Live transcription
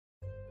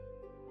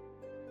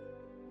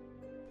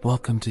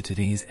Welcome to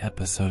today's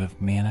episode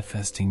of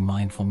Manifesting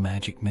Mindful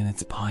Magic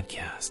Minutes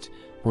podcast,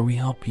 where we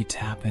help you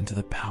tap into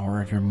the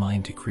power of your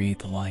mind to create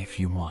the life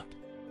you want.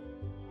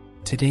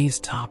 Today's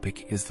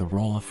topic is the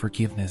role of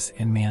forgiveness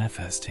in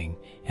manifesting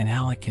and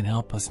how it can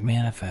help us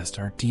manifest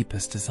our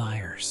deepest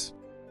desires.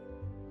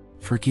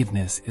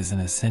 Forgiveness is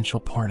an essential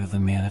part of the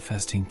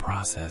manifesting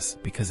process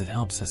because it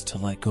helps us to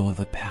let go of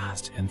the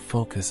past and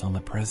focus on the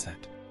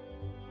present.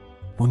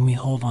 When we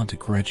hold on to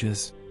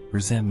grudges,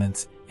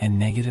 resentments, and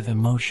negative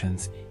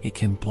emotions, it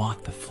can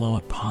block the flow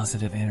of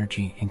positive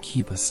energy and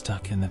keep us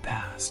stuck in the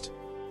past.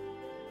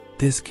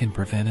 This can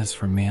prevent us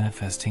from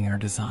manifesting our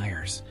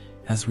desires,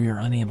 as we are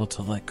unable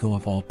to let go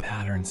of old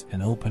patterns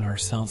and open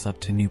ourselves up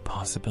to new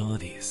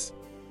possibilities.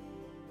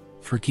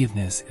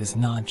 Forgiveness is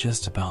not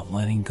just about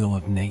letting go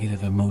of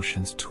negative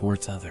emotions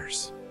towards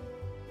others.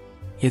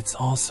 It's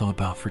also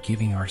about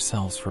forgiving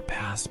ourselves for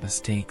past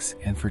mistakes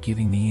and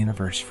forgiving the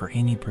universe for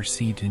any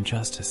perceived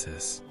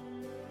injustices.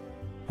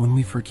 When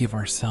we forgive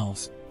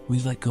ourselves, we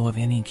let go of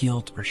any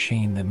guilt or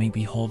shame that may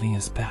be holding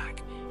us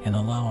back and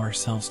allow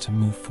ourselves to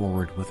move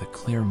forward with a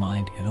clear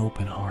mind and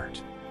open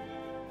heart.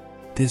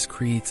 This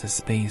creates a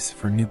space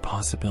for new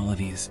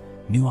possibilities,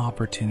 new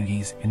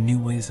opportunities, and new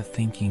ways of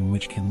thinking,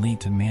 which can lead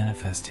to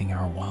manifesting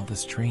our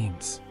wildest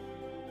dreams.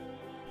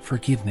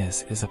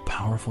 Forgiveness is a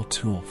powerful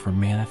tool for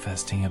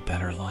manifesting a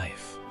better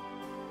life.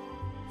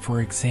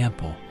 For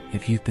example,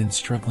 if you've been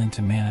struggling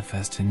to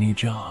manifest a new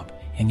job,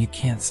 and you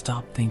can't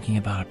stop thinking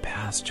about a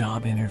past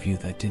job interview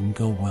that didn't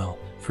go well,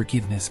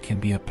 forgiveness can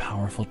be a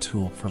powerful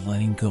tool for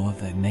letting go of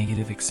that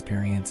negative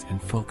experience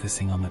and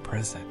focusing on the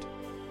present.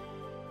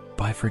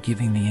 By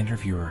forgiving the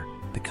interviewer,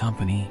 the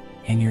company,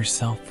 and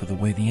yourself for the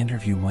way the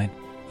interview went,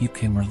 you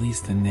can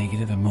release the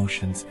negative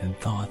emotions and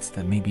thoughts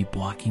that may be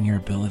blocking your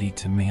ability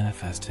to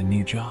manifest a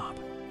new job.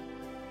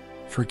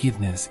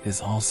 Forgiveness is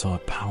also a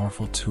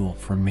powerful tool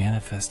for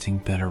manifesting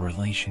better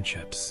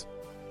relationships.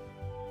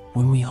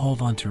 When we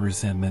hold on to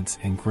resentments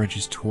and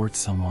grudges towards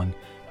someone,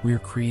 we are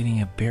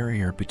creating a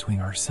barrier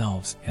between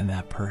ourselves and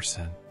that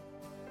person.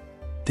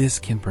 This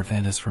can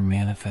prevent us from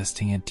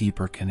manifesting a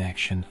deeper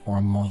connection or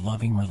a more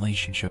loving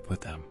relationship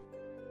with them.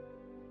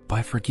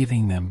 By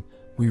forgiving them,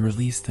 we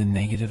release the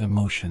negative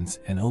emotions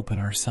and open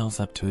ourselves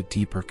up to a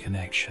deeper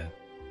connection.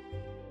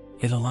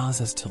 It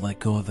allows us to let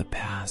go of the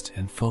past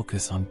and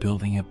focus on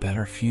building a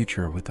better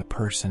future with the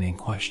person in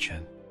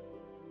question.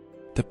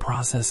 The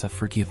process of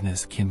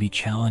forgiveness can be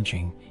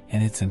challenging,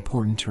 and it's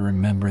important to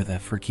remember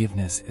that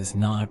forgiveness is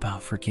not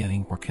about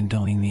forgetting or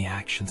condoning the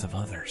actions of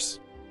others.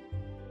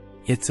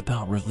 It's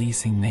about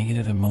releasing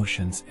negative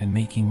emotions and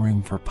making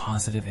room for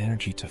positive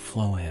energy to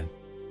flow in.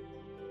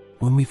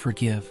 When we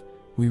forgive,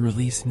 we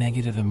release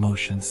negative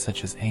emotions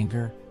such as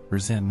anger,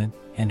 resentment,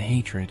 and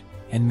hatred,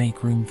 and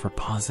make room for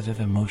positive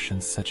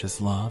emotions such as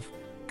love,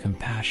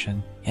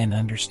 compassion, and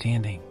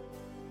understanding.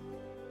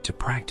 To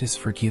practice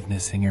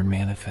forgiveness in your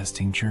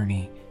manifesting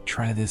journey,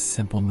 try this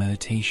simple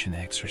meditation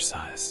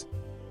exercise.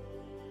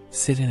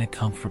 Sit in a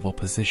comfortable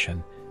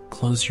position,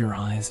 close your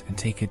eyes, and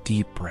take a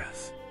deep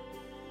breath.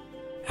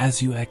 As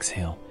you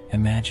exhale,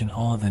 imagine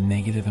all of the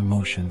negative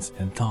emotions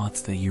and thoughts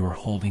that you are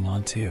holding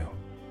on to.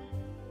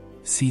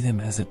 See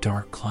them as a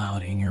dark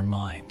cloud in your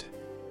mind.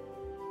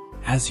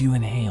 As you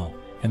inhale,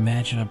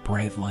 imagine a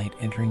bright light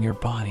entering your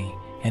body,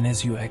 and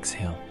as you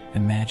exhale,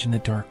 imagine the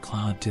dark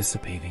cloud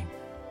dissipating.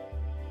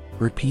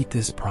 Repeat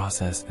this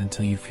process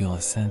until you feel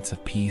a sense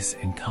of peace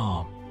and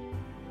calm.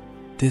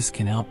 This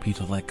can help you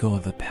to let go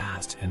of the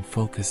past and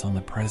focus on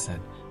the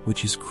present,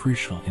 which is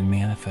crucial in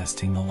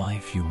manifesting the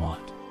life you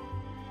want.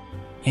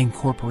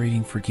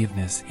 Incorporating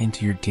forgiveness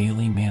into your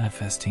daily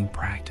manifesting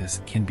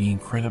practice can be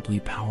incredibly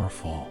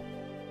powerful.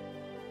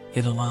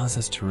 It allows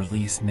us to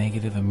release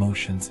negative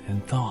emotions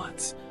and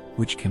thoughts,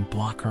 which can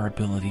block our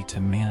ability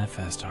to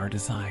manifest our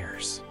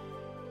desires.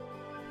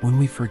 When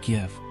we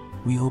forgive,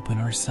 we open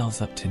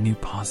ourselves up to new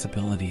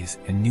possibilities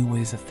and new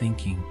ways of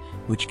thinking,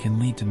 which can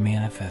lead to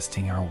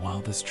manifesting our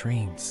wildest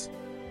dreams.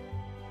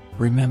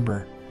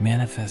 Remember,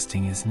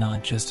 manifesting is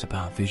not just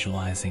about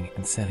visualizing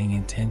and setting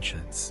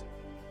intentions.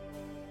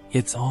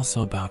 It's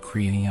also about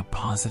creating a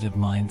positive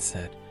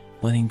mindset,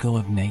 letting go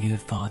of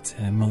negative thoughts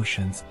and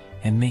emotions,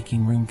 and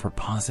making room for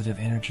positive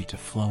energy to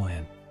flow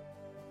in.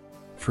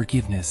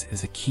 Forgiveness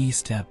is a key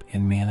step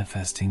in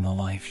manifesting the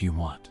life you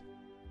want.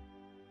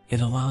 It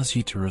allows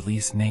you to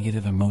release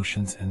negative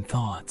emotions and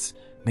thoughts,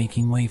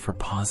 making way for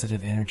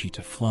positive energy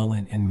to flow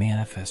in and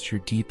manifest your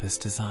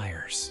deepest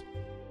desires.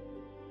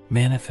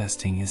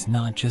 Manifesting is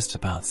not just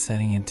about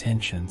setting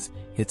intentions,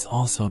 it's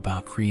also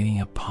about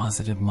creating a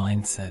positive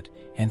mindset,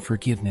 and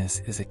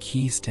forgiveness is a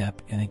key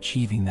step in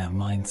achieving that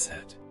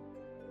mindset.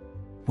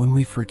 When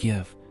we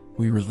forgive,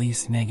 we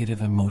release negative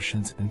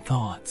emotions and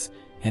thoughts,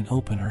 and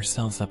open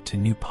ourselves up to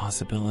new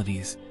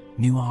possibilities,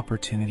 new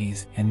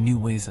opportunities, and new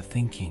ways of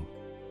thinking.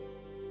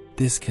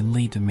 This can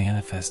lead to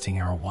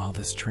manifesting our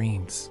wildest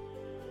dreams.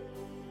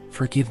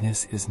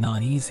 Forgiveness is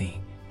not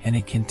easy, and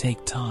it can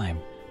take time,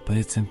 but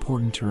it's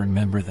important to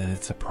remember that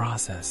it's a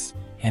process,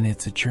 and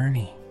it's a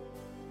journey.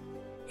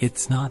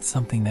 It's not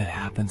something that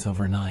happens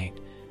overnight,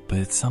 but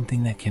it's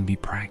something that can be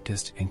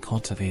practiced and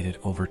cultivated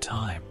over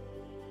time.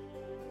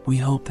 We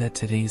hope that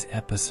today's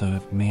episode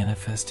of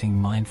Manifesting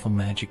Mindful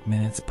Magic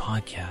Minutes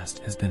podcast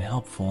has been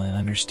helpful in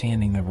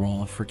understanding the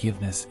role of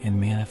forgiveness in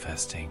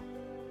manifesting.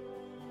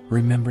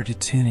 Remember to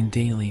tune in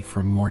daily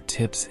for more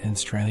tips and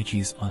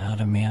strategies on how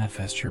to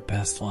manifest your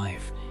best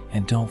life,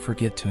 and don't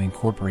forget to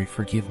incorporate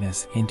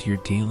forgiveness into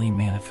your daily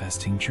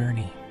manifesting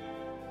journey.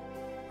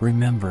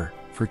 Remember,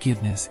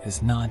 forgiveness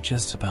is not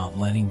just about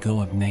letting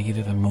go of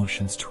negative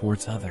emotions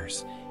towards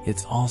others.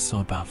 It's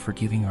also about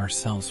forgiving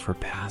ourselves for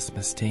past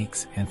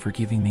mistakes and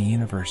forgiving the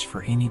universe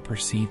for any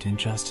perceived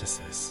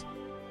injustices.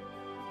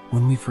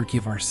 When we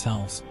forgive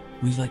ourselves,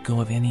 we let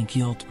go of any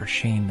guilt or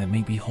shame that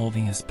may be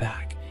holding us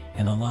back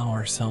and allow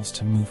ourselves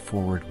to move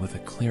forward with a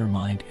clear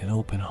mind and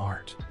open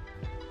heart.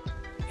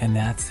 And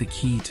that's the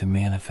key to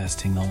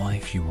manifesting the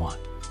life you want.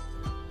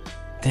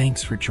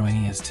 Thanks for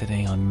joining us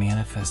today on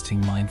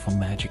Manifesting Mindful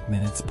Magic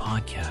Minutes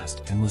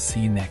podcast, and we'll see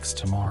you next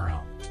tomorrow.